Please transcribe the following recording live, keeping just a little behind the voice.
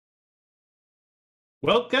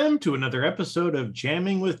Welcome to another episode of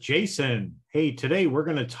Jamming with Jason. Hey, today we're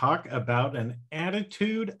going to talk about an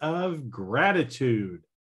attitude of gratitude.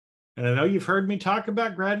 And I know you've heard me talk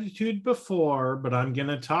about gratitude before, but I'm going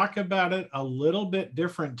to talk about it a little bit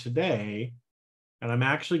different today. And I'm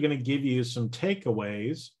actually going to give you some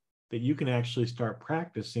takeaways that you can actually start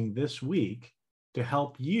practicing this week to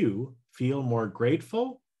help you feel more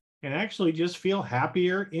grateful and actually just feel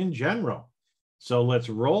happier in general. So let's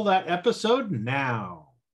roll that episode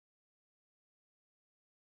now.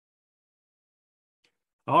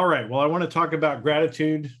 All right. Well, I want to talk about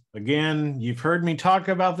gratitude. Again, you've heard me talk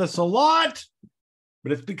about this a lot,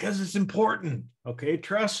 but it's because it's important. Okay.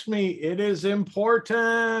 Trust me, it is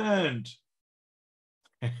important.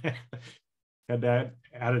 Had that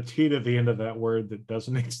attitude at the end of that word that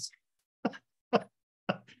doesn't exist.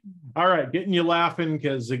 All right, getting you laughing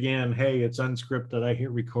because, again, hey, it's unscripted. I hit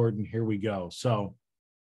record and here we go. So,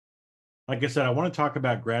 like I said, I want to talk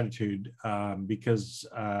about gratitude because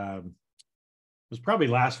it was probably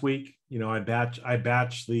last week. You know, I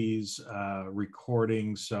batch these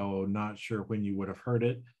recordings, so not sure when you would have heard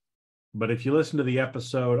it. But if you listen to the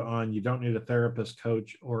episode on You Don't Need a Therapist,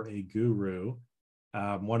 Coach, or a Guru,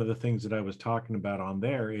 one of the things that I was talking about on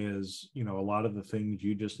there is, you know, a lot of the things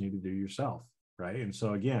you just need to do yourself, right? And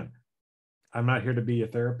so, again, I'm not here to be your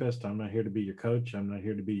therapist. I'm not here to be your coach. I'm not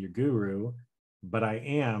here to be your guru, but I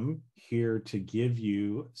am here to give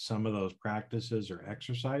you some of those practices or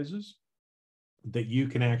exercises that you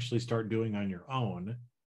can actually start doing on your own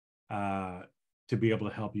to be able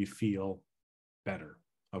to help you feel better.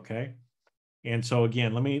 Okay. And so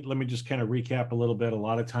again, let me just kind of recap a little bit. A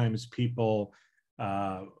lot of times people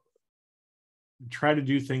try to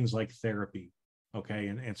do things like therapy. Okay.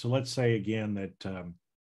 And so let's say again that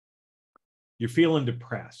you're feeling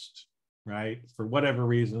depressed, right? For whatever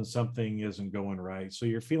reason, something isn't going right. So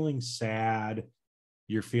you're feeling sad,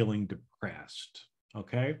 you're feeling depressed.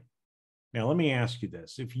 Okay. Now, let me ask you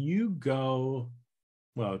this. If you go,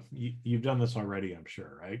 well, you've done this already, I'm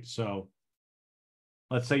sure, right? So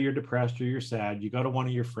let's say you're depressed or you're sad, you go to one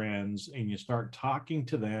of your friends and you start talking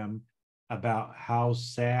to them about how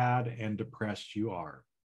sad and depressed you are.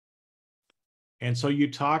 And so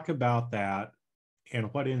you talk about that,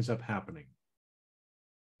 and what ends up happening?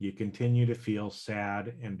 You continue to feel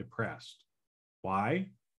sad and depressed. Why?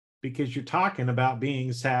 Because you're talking about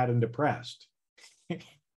being sad and depressed. And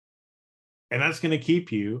that's going to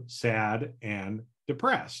keep you sad and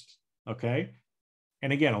depressed. Okay.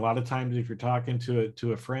 And again, a lot of times if you're talking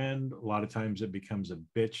to a friend, a lot of times it becomes a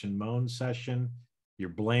bitch and moan session. You're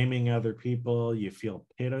blaming other people. You feel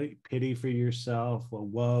pity for yourself. Well,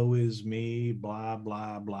 woe is me, blah,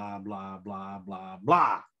 blah, blah, blah, blah, blah,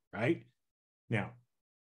 blah. Right? Now,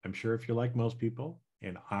 I'm sure if you're like most people,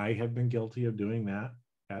 and I have been guilty of doing that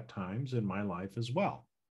at times in my life as well,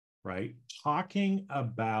 right? Talking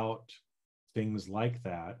about things like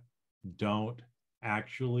that don't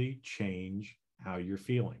actually change how you're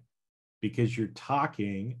feeling because you're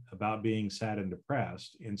talking about being sad and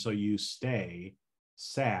depressed. And so you stay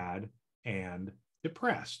sad and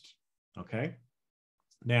depressed. Okay.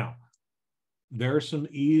 Now, there are some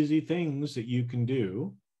easy things that you can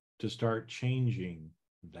do to start changing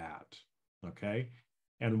that. Okay.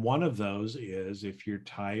 And one of those is if you're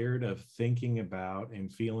tired of thinking about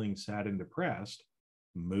and feeling sad and depressed,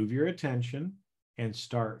 move your attention and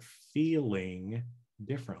start feeling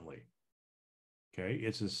differently. Okay. It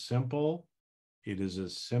is as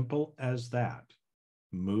simple as that.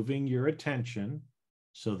 Moving your attention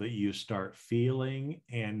so that you start feeling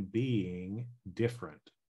and being different.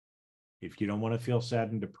 If you don't want to feel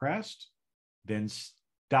sad and depressed, then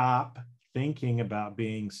stop thinking about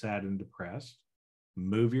being sad and depressed.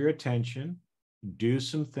 Move your attention, do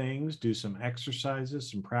some things, do some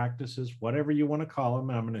exercises, some practices, whatever you want to call them.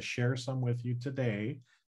 And I'm going to share some with you today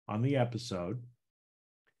on the episode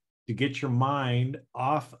to get your mind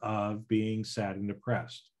off of being sad and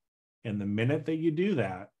depressed. And the minute that you do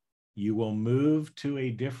that, you will move to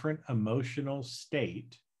a different emotional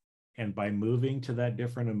state. And by moving to that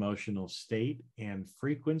different emotional state and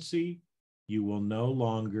frequency, you will no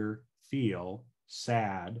longer feel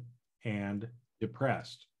sad and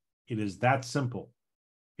depressed. It is that simple.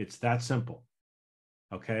 It's that simple.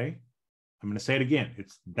 Okay? I'm going to say it again.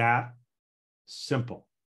 It's that simple.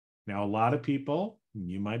 Now, a lot of people,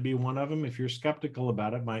 you might be one of them, if you're skeptical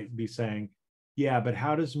about it, might be saying, yeah, but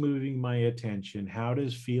how does moving my attention, how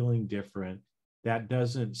does feeling different, that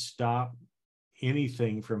doesn't stop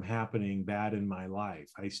anything from happening bad in my life?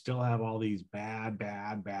 I still have all these bad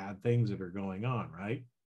things that are going on, right?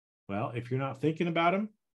 Well, if you're not thinking about them,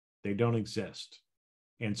 they don't exist.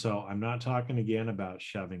 And so I'm not talking again about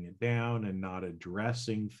shoving it down and not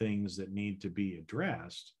addressing things that need to be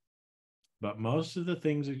addressed. But most of the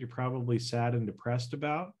things that you're probably sad and depressed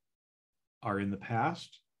about are in the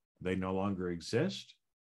past. They no longer exist,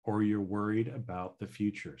 or you're worried about the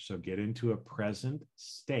future. So get into a present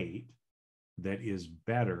state that is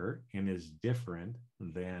better and is different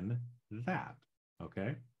than that.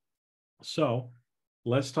 Okay. So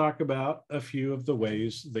let's talk about a few of the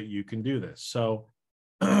ways that you can do this. So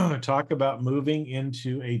talk about moving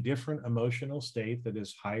into a different emotional state that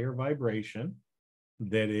is higher vibration,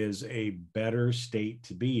 that is a better state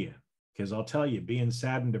to be in. Because I'll tell you, being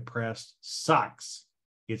sad and depressed sucks.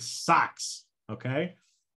 It sucks. Okay.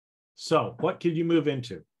 So what could you move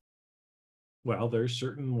into? Well, there's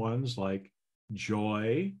certain ones like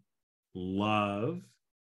joy, love,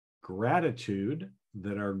 gratitude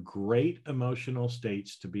that are great emotional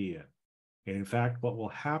states to be in. And in fact, what will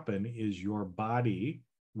happen is your body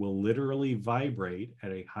will literally vibrate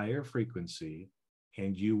at a higher frequency,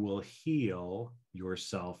 and you will heal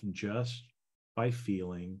yourself just by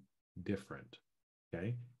feeling different.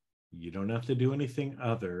 Okay. You don't have to do anything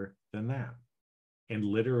other than that. And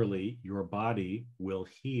literally, your body will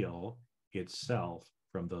heal itself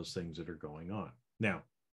from those things that are going on. Now,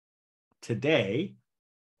 today,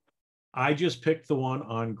 I just picked the one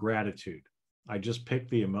on gratitude. I just picked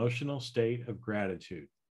the emotional state of gratitude.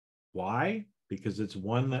 Why? Because it's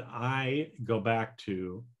one that I go back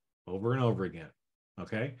to over and over again.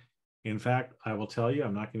 Okay. In fact, I will tell you,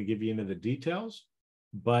 I'm not going to give you into the details,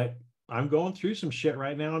 but I'm going through some shit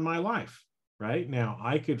right now in my life. Right now,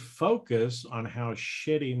 I could focus on how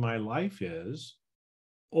shitty my life is,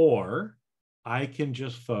 or I can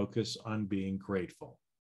just focus on being grateful.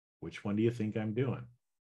 Which one do you think I'm doing?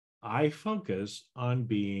 I focus on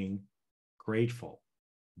being grateful.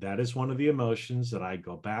 That is one of the emotions that I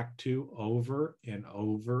go back to over and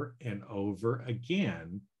over and over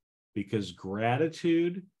again, because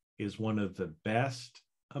gratitude is one of the best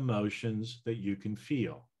emotions that you can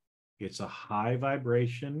feel. It's a high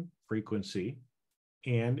vibration frequency,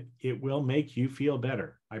 and it will make you feel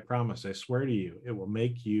better. I promise, I swear to you, it will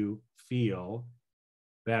make you feel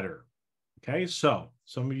better. Okay, so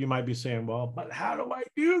some of you might be saying, well, but how do I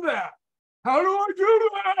do that? How do I do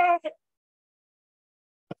that?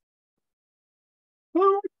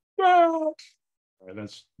 All right,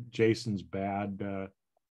 that's Jason's bad bad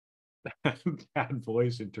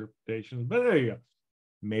voice interpretation. But there you go.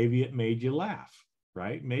 Maybe it made you laugh,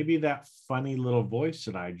 right? Maybe that funny little voice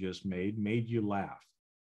that I just made you laugh.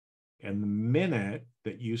 And the minute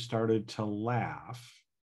that you started to laugh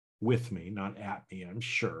with me, not at me, I'm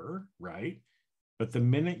sure, right? But the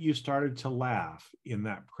minute you started to laugh in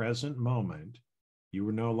that present moment, you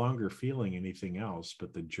were no longer feeling anything else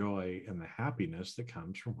but the joy and the happiness that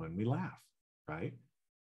comes from when we laugh, right?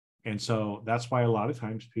 And so that's why a lot of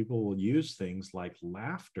times people will use things like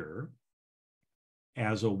laughter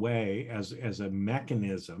as a way, as a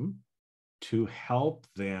mechanism to help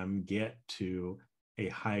them get to a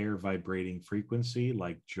higher vibrating frequency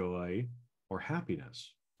like joy or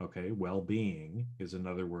happiness. Okay, well-being is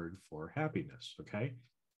another word for happiness. Okay,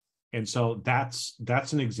 and so that's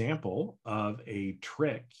an example of a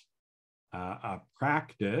trick, a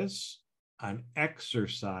practice, an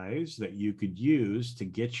exercise that you could use to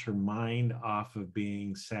get your mind off of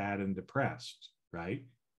being sad and depressed. Right?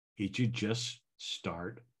 You just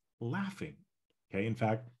start laughing. Okay, in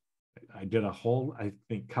fact, I did a whole, I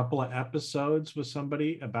think, couple of episodes with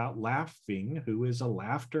somebody about laughing who is a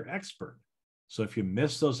laughter expert. So if you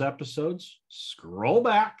missed those episodes, scroll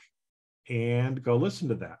back and go listen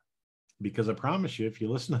to that. Because I promise you, if you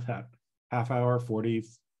listen to that half hour,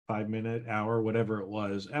 45-minute, hour, whatever it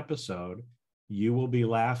was, episode, you will be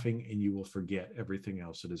laughing and you will forget everything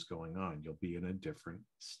else that is going on. You'll be in a different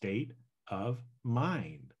state of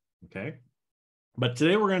mind. Okay. But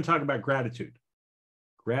today we're going to talk about gratitude.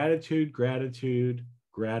 Gratitude, gratitude,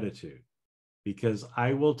 gratitude. Because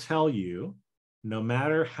I will tell you, no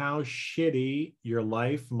matter how shitty your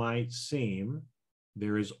life might seem,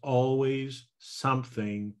 there is always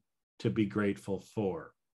something to be grateful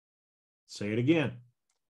for. Say it again.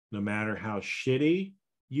 No matter how shitty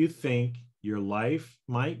you think your life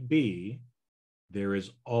might be, there is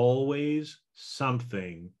always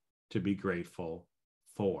something to be grateful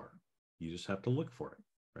for. You just have to look for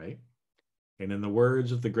it, right? And in the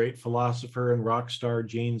words of the great philosopher and rock star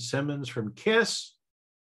Gene Simmons from Kiss,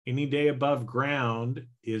 any day above ground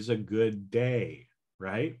is a good day,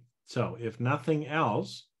 right? So if nothing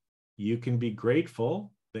else, you can be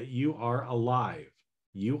grateful that you are alive.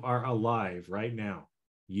 You are alive right now.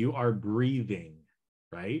 You are breathing,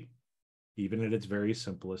 right? Even at its very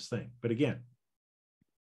simplest thing. But again,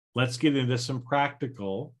 let's get into some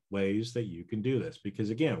practical ways that you can do this. Because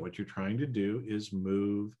again, what you're trying to do is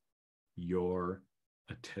move your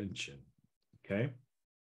attention. Okay.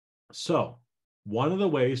 So one of the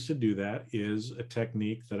ways to do that is a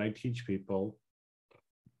technique that I teach people,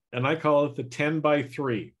 and I call it the 10 by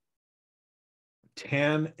 3.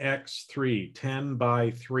 10x3, 10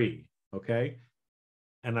 by 3. Okay.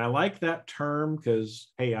 And I like that term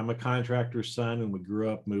because, hey, I'm a contractor's son and we grew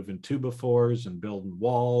up moving 2x4s and building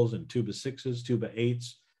walls and 2x6s,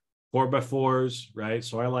 2x8s, 4x4s, right?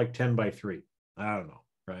 So I like 10 by 3. I don't know,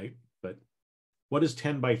 right? But what does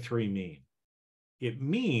 10 by 3 mean? It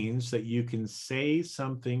means that you can say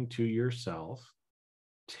something to yourself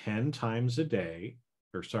 10 times a day,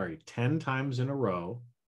 10 times in a row,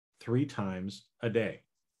 3 times a day,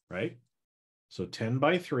 right? So 10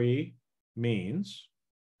 by 3 means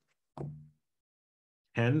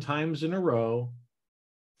 10 times in a row,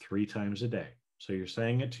 3 times a day. So you're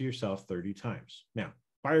saying it to yourself 30 times. Now,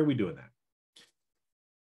 why are we doing that?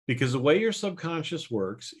 Because the way your subconscious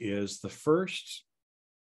works is the first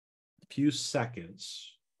few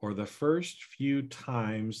seconds or the first few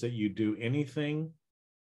times that you do anything,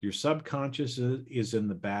 your subconscious is in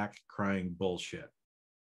the back crying bullshit.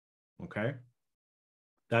 Okay?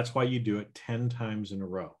 That's why you do it 10 times in a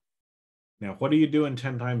row. Now, what are you doing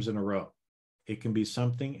 10 times in a row? It can be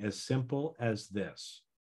something as simple as this.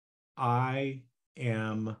 I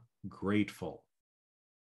am grateful.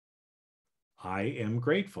 I am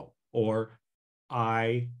grateful. Or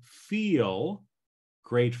I feel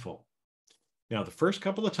grateful. Now, the first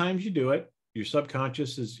couple of times you do it, your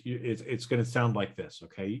subconscious it's going to sound like this,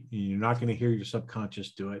 okay? You're not going to hear your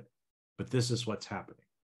subconscious do it, but this is what's happening,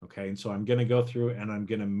 okay? And so I'm going to go through and I'm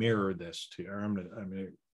going to mirror this to you, or I'm going to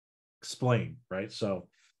explain, right? So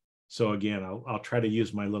again, I'll try to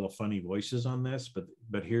use my little funny voices on this,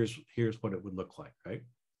 but here's what it would look like, right?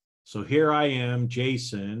 So here I am,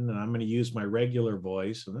 Jason, and I'm going to use my regular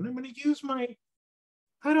voice, and then I'm going to use my,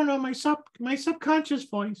 I don't know, my subconscious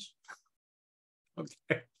voice.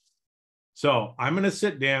 Okay. So I'm going to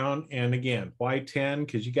sit down, and again, why 10?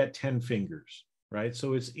 Because you got 10 fingers, right?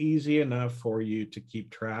 So it's easy enough for you to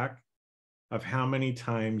keep track of how many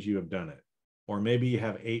times you have done it. Or maybe you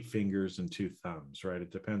have 8 fingers and 2 thumbs, right?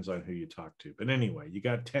 It depends on who you talk to. But anyway, you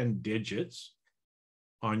got 10 digits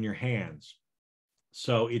on your hands.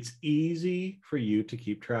 So it's easy for you to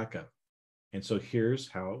keep track of. And so here's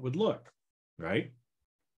how it would look, right?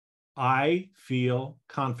 I feel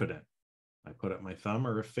confident. I put up my thumb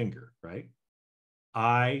or a finger, right?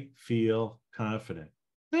 I feel confident.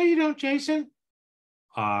 No, you don't, Jason.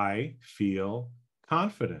 I feel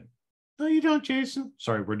confident. No, you don't, Jason.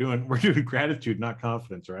 Sorry, we're doing gratitude, not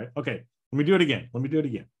confidence, right? Okay, let me do it again.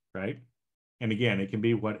 Right? And again, it can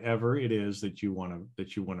be whatever it is that you want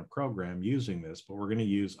to program using this, but we're going to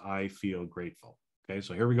use I feel grateful. Okay,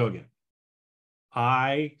 so here we go again.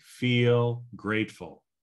 I feel grateful.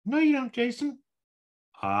 No, you don't, Jason.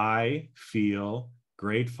 I feel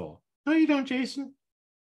grateful. No, you don't, Jason.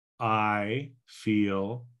 I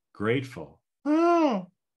feel grateful. Oh,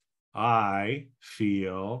 I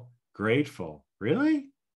feel grateful.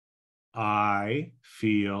 Really? I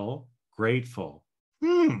feel grateful.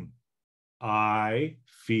 I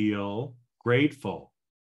feel grateful.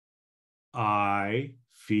 I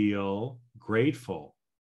feel grateful.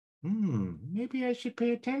 Maybe I should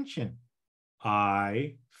pay attention.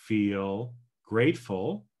 I feel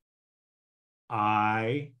grateful.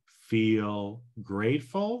 I feel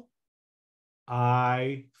grateful.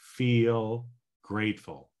 I feel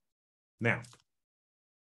grateful. Now,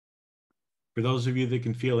 for those of you that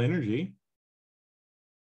can feel energy,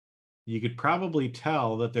 you could probably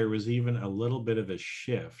tell that there was even a little bit of a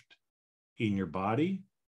shift in your body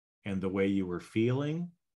and the way you were feeling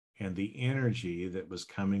and the energy that was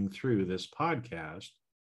coming through this podcast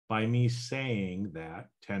by me saying that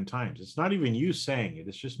 10 times. It's not even you saying it,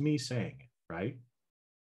 it's just me saying it, right?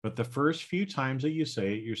 But the first few times that you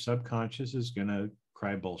say it, your subconscious is going to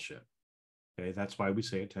cry bullshit. Okay, that's why we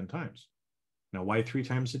say it 10 times. Now, why 3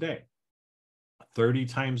 times a day? 30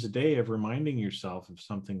 times a day of reminding yourself of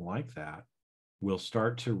something like that will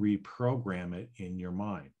start to reprogram it in your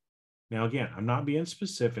mind. Now, again, I'm not being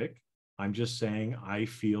specific. I'm just saying I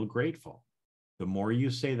feel grateful. The more you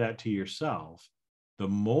say that to yourself, the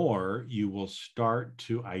more you will start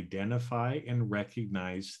to identify and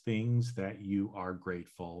recognize things that you are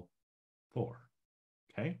grateful for.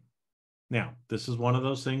 Okay. Now, this is one of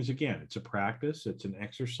those things, again, it's a practice, it's an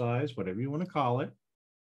exercise, whatever you want to call it.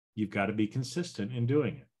 You've got to be consistent in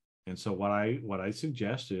doing it. And so what I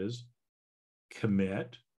suggest is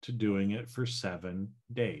commit to doing it for 7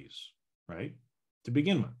 days, right? To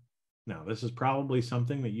begin with. Now, this is probably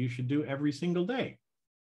something that you should do every single day,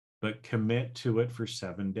 but commit to it for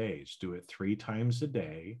 7 days. Do it 3 times a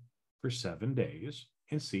day for 7 days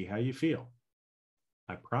and see how you feel.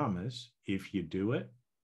 I promise if you do it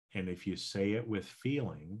and if you say it with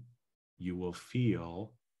feeling, you will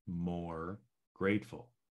feel more grateful.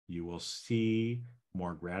 You will see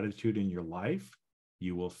more gratitude in your life.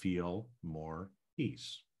 You will feel more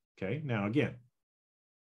peace. Okay. Now, again,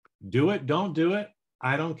 do it, don't do it.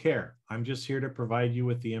 I don't care. I'm just here to provide you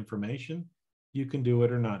with the information. You can do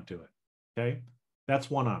it or not do it. Okay. That's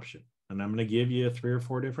one option. And I'm going to give you 3 or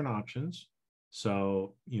 4 different options.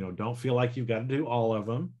 So, don't feel like you've got to do all of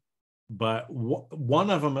them, but one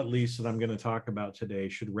of them, at least, that I'm going to talk about today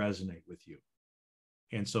should resonate with you.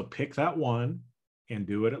 And so pick that one and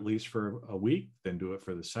do it at least for a week, then do it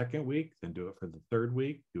for the 2nd week, then do it for the 3rd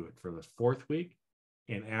week, do it for the 4th week.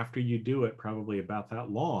 And after you do it, probably about that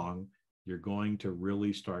long, you're going to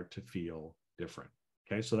really start to feel different.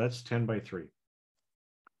 Okay, so that's 10 by 3.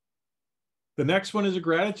 The next one is a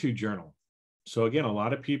gratitude journal. So again, a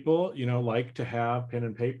lot of people, like to have pen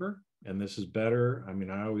and paper, and this is better. I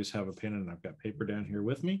mean, I always have a pen and I've got paper down here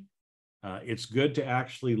with me. It's good to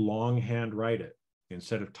actually longhand write it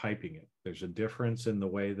instead of typing it. There's a difference in the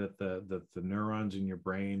way that the neurons in your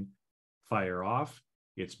brain fire off.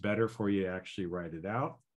 It's better for you to actually write it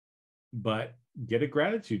out, but get a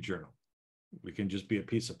gratitude journal. It can just be a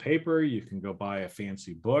piece of paper. You can go buy a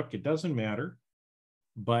fancy book. It doesn't matter.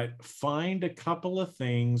 But find a couple of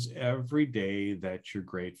things every day that you're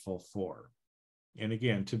grateful for. And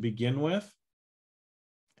again, to begin with,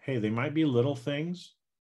 hey, they might be little things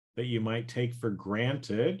that you might take for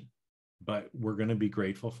granted, but we're going to be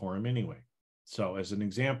grateful for them anyway. So as an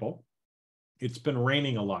example, it's been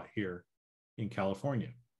raining a lot here in California.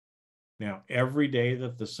 Now, every day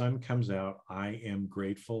that the sun comes out, I am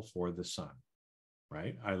grateful for the sun,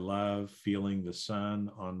 right? I love feeling the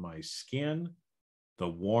sun on my skin, the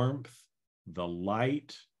warmth, the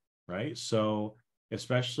light, right? So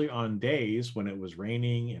especially on days when it was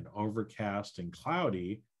raining and overcast and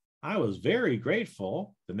cloudy, I was very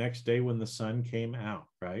grateful the next day when the sun came out,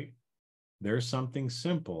 right? There's something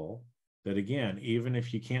simple that, again, even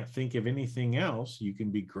if you can't think of anything else, you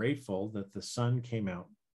can be grateful that the sun came out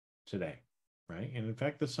today, right? And in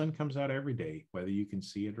fact, the sun comes out every day, whether you can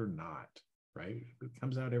see it or not, right? It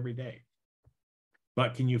comes out every day.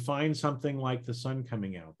 But can you find something like the sun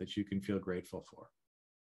coming out that you can feel grateful for?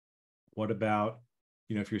 What about,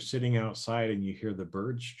 if you're sitting outside and you hear the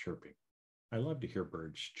birds chirping? I love to hear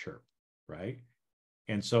birds chirp, right?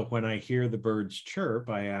 And so when I hear the birds chirp,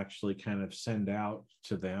 I actually kind of send out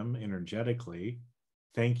to them energetically,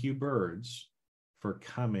 thank you, birds, for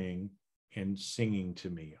coming and singing to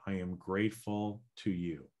me. I am grateful to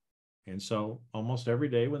you. And so almost every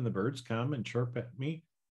day when the birds come and chirp at me,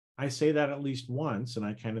 I say that at least once, and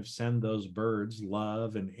I kind of send those birds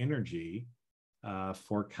love and energy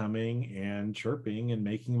for coming and chirping and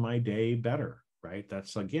making my day better, right?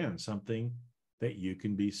 That's, again, something that you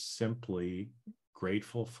can be simply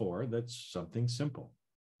grateful for. That's something simple.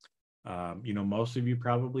 Most of you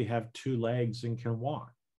probably have 2 legs and can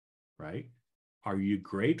walk, right? Are you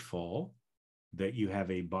grateful that you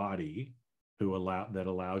have a body that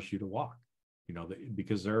allows you to walk?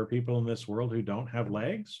 Because there are people in this world who don't have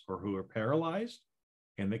legs or who are paralyzed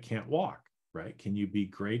and that can't walk, right? Can you be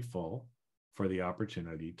grateful for the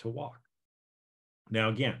opportunity to walk? Now,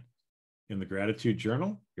 again, in the gratitude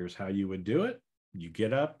journal, here's how you would do it. You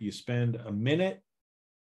get up, you spend a minute,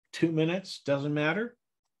 2 minutes, doesn't matter,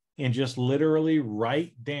 and just literally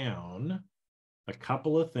write down a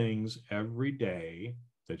couple of things every day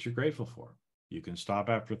that you're grateful for. You can stop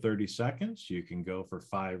after 30 seconds. You can go for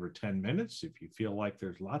 5 or 10 minutes if you feel like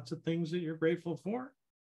there's lots of things that you're grateful for.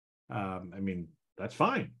 That's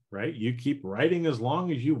fine, right? You keep writing as long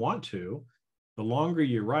as you want to. The longer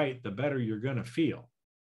you write, the better you're going to feel.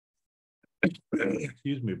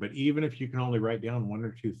 Excuse me. But even if you can only write down 1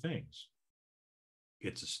 or 2 things,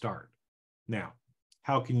 it's a start. Now,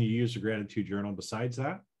 how can you use a gratitude journal besides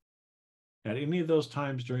that? At any of those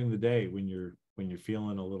times during the day when you're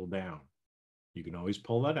feeling a little down, you can always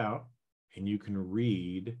pull that out and you can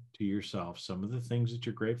read to yourself some of the things that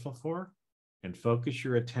you're grateful for and focus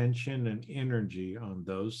your attention and energy on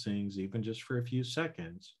those things, even just for a few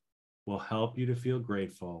seconds, will help you to feel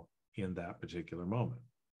grateful in that particular moment.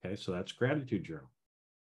 Okay, so that's gratitude journal.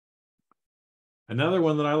 Another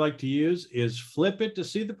one that I like to use is flip it to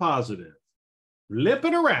see the positive. Flip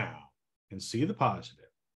it around and see the positive,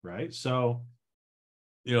 right? So,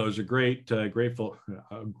 there's a great Grateful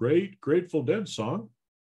Dead song,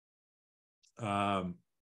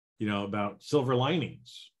 about silver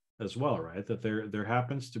linings. as well, right? That there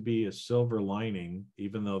happens to be a silver lining,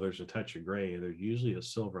 even though there's a touch of gray, there's usually a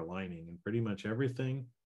silver lining in pretty much everything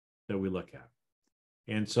that we look at.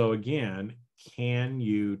 And so again, can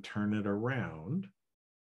you turn it around,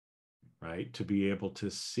 right? To be able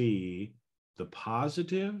to see the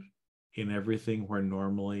positive in everything where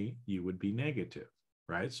normally you would be negative,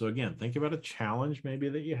 right? So again, think about a challenge maybe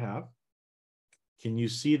that you have. Can you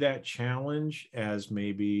see that challenge as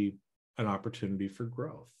maybe an opportunity for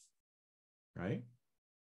growth, right?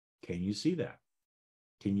 Can you see that?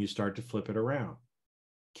 Can you start to flip it around?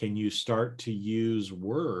 Can you start to use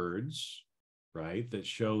words, right, that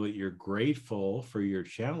show that you're grateful for your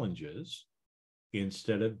challenges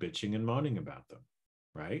instead of bitching and moaning about them,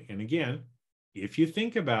 right? And again, if you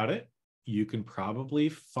think about it, you can probably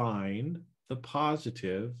find the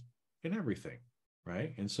positive in everything,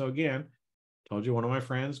 right? And so again, told you one of my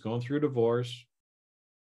friends going through a divorce,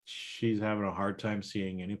 she's having a hard time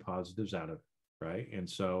seeing any positives out of it, right? And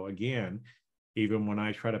so again, even when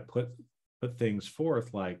I try to put things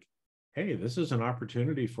forth like, hey, this is an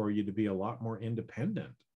opportunity for you to be a lot more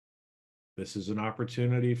independent. This is an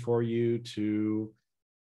opportunity for you to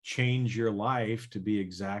change your life to be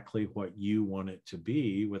exactly what you want it to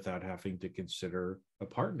be without having to consider a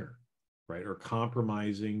partner, right? Or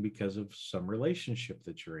compromising because of some relationship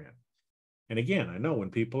that you're in. And again, I know when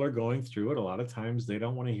people are going through it, a lot of times they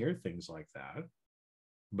don't want to hear things like that.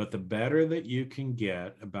 But the better that you can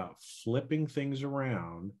get about flipping things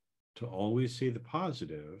around to always see the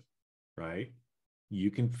positive, right? You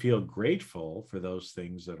can feel grateful for those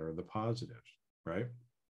things that are the positives, right?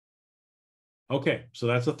 Okay, so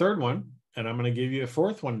that's the third one. And I'm going to give you a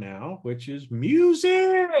fourth one now, which is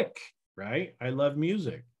music, right? I love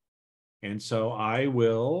music. And so I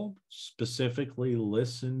will specifically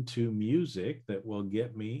listen to music that will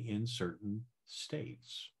get me in certain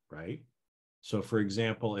states, right? So for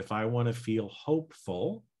example, if I want to feel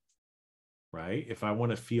hopeful, right? If I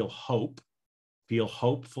want to feel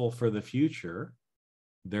hopeful for the future,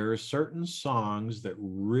 there are certain songs that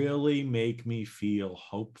really make me feel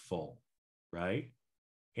hopeful, right?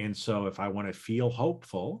 And so if I want to feel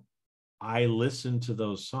hopeful, I listen to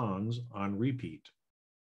those songs on repeat.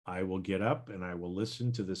 I will get up and I will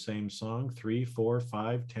listen to the same song 3, 4,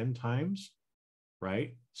 5, 10 times,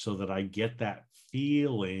 right? So that I get that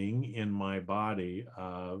feeling in my body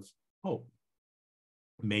of hope.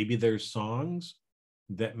 Maybe there's songs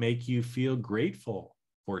that make you feel grateful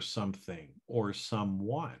for something or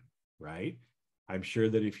someone, right? I'm sure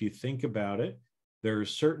that if you think about it, there are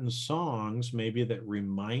certain songs maybe that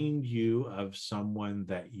remind you of someone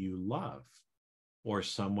that you love or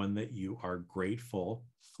someone that you are grateful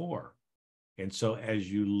for. And so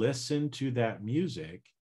as you listen to that music,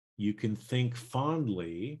 you can think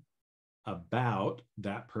fondly about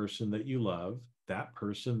that person that you love, that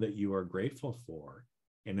person that you are grateful for.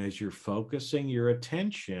 And as you're focusing your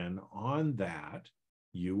attention on that,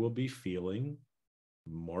 you will be feeling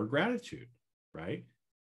more gratitude, right?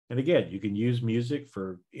 And again, you can use music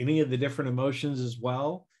for any of the different emotions as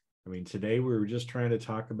well. I mean, today we were just trying to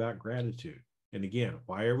talk about gratitude. And again,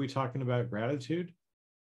 why are we talking about gratitude?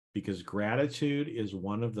 Because gratitude is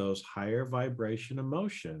one of those higher vibration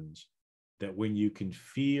emotions that when you can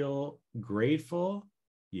feel grateful,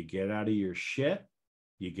 you get out of your shit,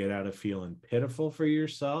 you get out of feeling pitiful for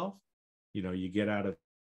yourself, you get out of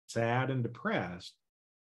sad and depressed,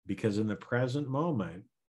 because in the present moment,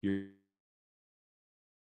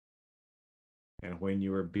 and when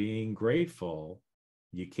you are being grateful,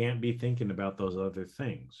 you can't be thinking about those other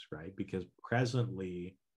things, right? Because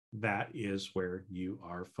presently, that is where you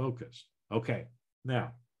are focused. Okay,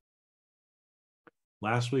 now,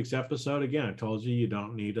 last week's episode, again, I told you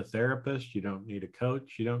don't need a therapist, you don't need a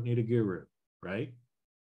coach, you don't need a guru, right?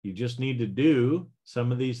 You just need to do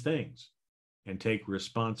some of these things and take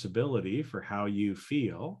responsibility for how you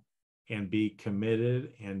feel and be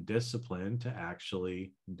committed and disciplined to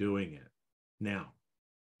actually doing it. Now,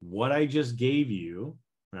 what I just gave you,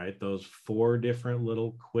 right, those 4 different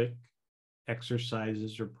little quick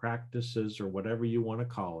exercises or practices or whatever you want to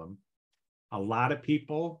call them, a lot of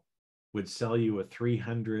people would sell you a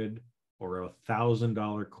 $300 or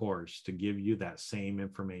 $1,000 course to give you that same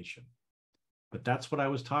information. But that's what I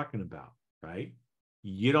was talking about, right?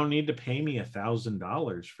 You don't need to pay me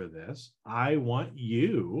 $1,000 for this. I want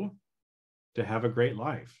you to have a great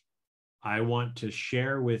life. I want to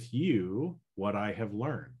share with you what I have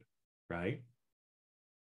learned, right?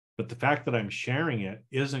 But the fact that I'm sharing it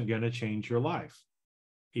isn't going to change your life.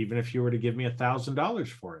 Even if you were to give me $1,000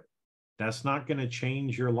 for it, that's not going to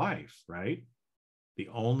change your life, right? The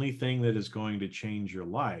only thing that is going to change your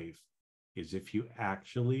life is if you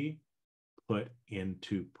actually put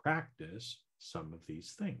into practice some of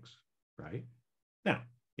these things, right? Now,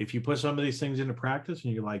 if you put some of these things into practice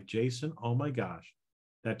and you're like, Jason, oh my gosh,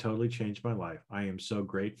 that totally changed my life. I am so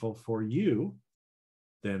grateful for you.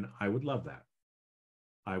 Then I would love that.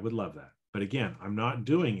 I would love that. But again, I'm not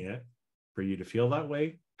doing it for you to feel that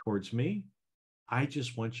way towards me. I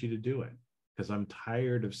just want you to do it because I'm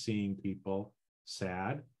tired of seeing people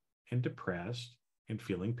sad and depressed and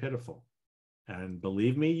feeling pitiful. And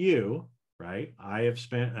believe me, right? I have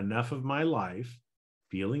spent enough of my life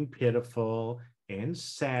feeling pitiful and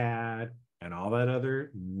sad and all that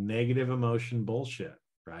other negative emotion bullshit,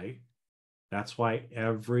 right? That's why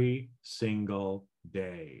every single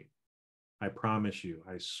day, I promise you,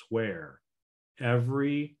 I swear,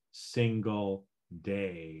 every single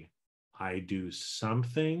day, I do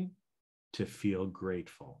something to feel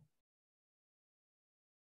grateful.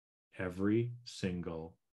 Every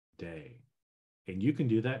single day. And you can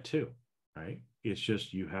do that too, right? It's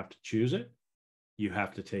just you have to choose it. You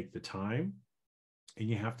have to take the time and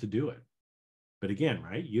you have to do it. But again,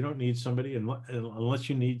 right? You don't need somebody unless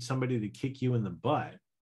you need somebody to kick you in the butt,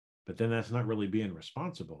 but then that's not really being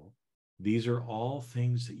responsible. These are all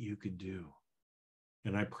things that you could do.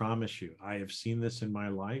 And I promise you, I have seen this in my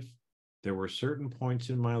life. There were certain points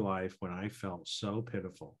in my life when I felt so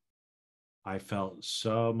pitiful. I felt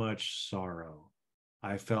so much sorrow.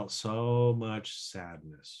 I felt so much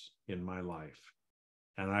sadness in my life.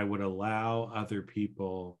 And I would allow other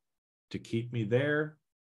people to keep me there.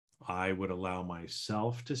 I would allow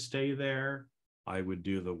myself to stay there. I would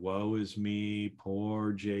do the woe is me,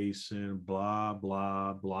 poor Jason, blah,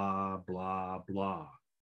 blah, blah, blah, blah.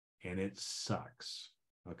 And it sucks.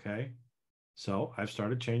 Okay. So I've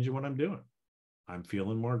started changing what I'm doing. I'm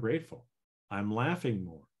feeling more grateful. I'm laughing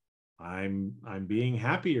more. I'm being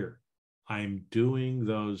happier. I'm doing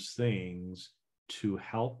those things to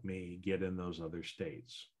help me get in those other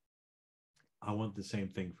states. I want the same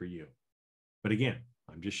thing for you. But again,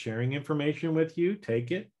 I'm just sharing information with you.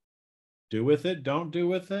 Take it, do with it, don't do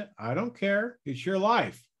with it. I don't care. It's your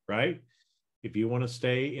life, right? If you want to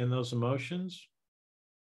stay in those emotions,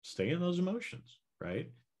 stay in those emotions,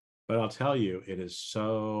 right? But I'll tell you, it is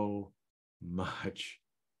so much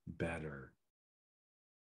better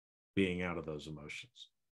being out of those emotions,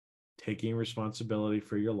 taking responsibility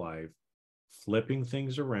for your life, flipping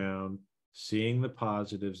things around, seeing the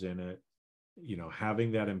positives in it,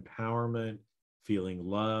 having that empowerment, feeling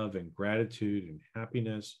love and gratitude and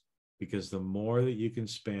happiness, because the more that you can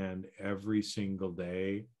spend every single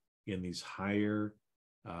day in these higher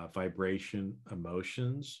vibration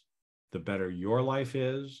emotions, the better your life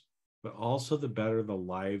is, but also the better the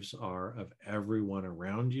lives are of everyone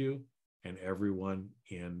around you and everyone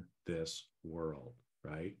in this world,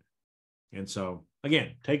 right? And so,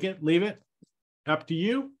 again, take it, leave it, up to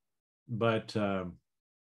you. But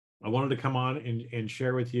I wanted to come on and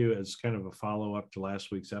share with you as kind of a follow-up to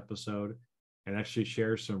last week's episode and actually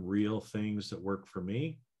share some real things that work for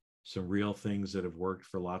me, some real things that have worked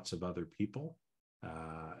for lots of other people,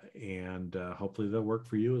 and hopefully they'll work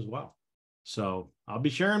for you as well. So I'll be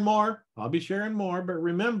sharing more. But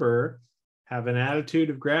remember, have an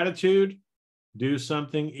attitude of gratitude. Do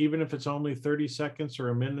something, even if it's only 30 seconds or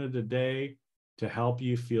a minute a day, to help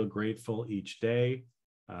you feel grateful each day.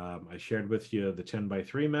 I shared with you the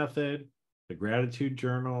 10x3 method, the gratitude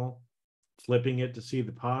journal, flipping it to see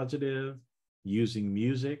the positive, using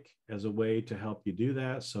music as a way to help you do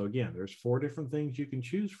that. So again, there's 4 different things you can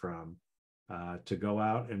choose from to go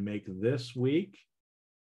out and make this week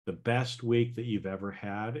the best week that you've ever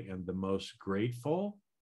had and the most grateful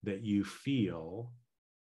that you feel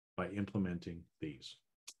by implementing these.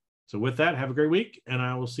 So with that, have a great week, and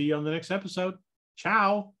I will see you on the next episode.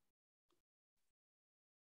 Ciao.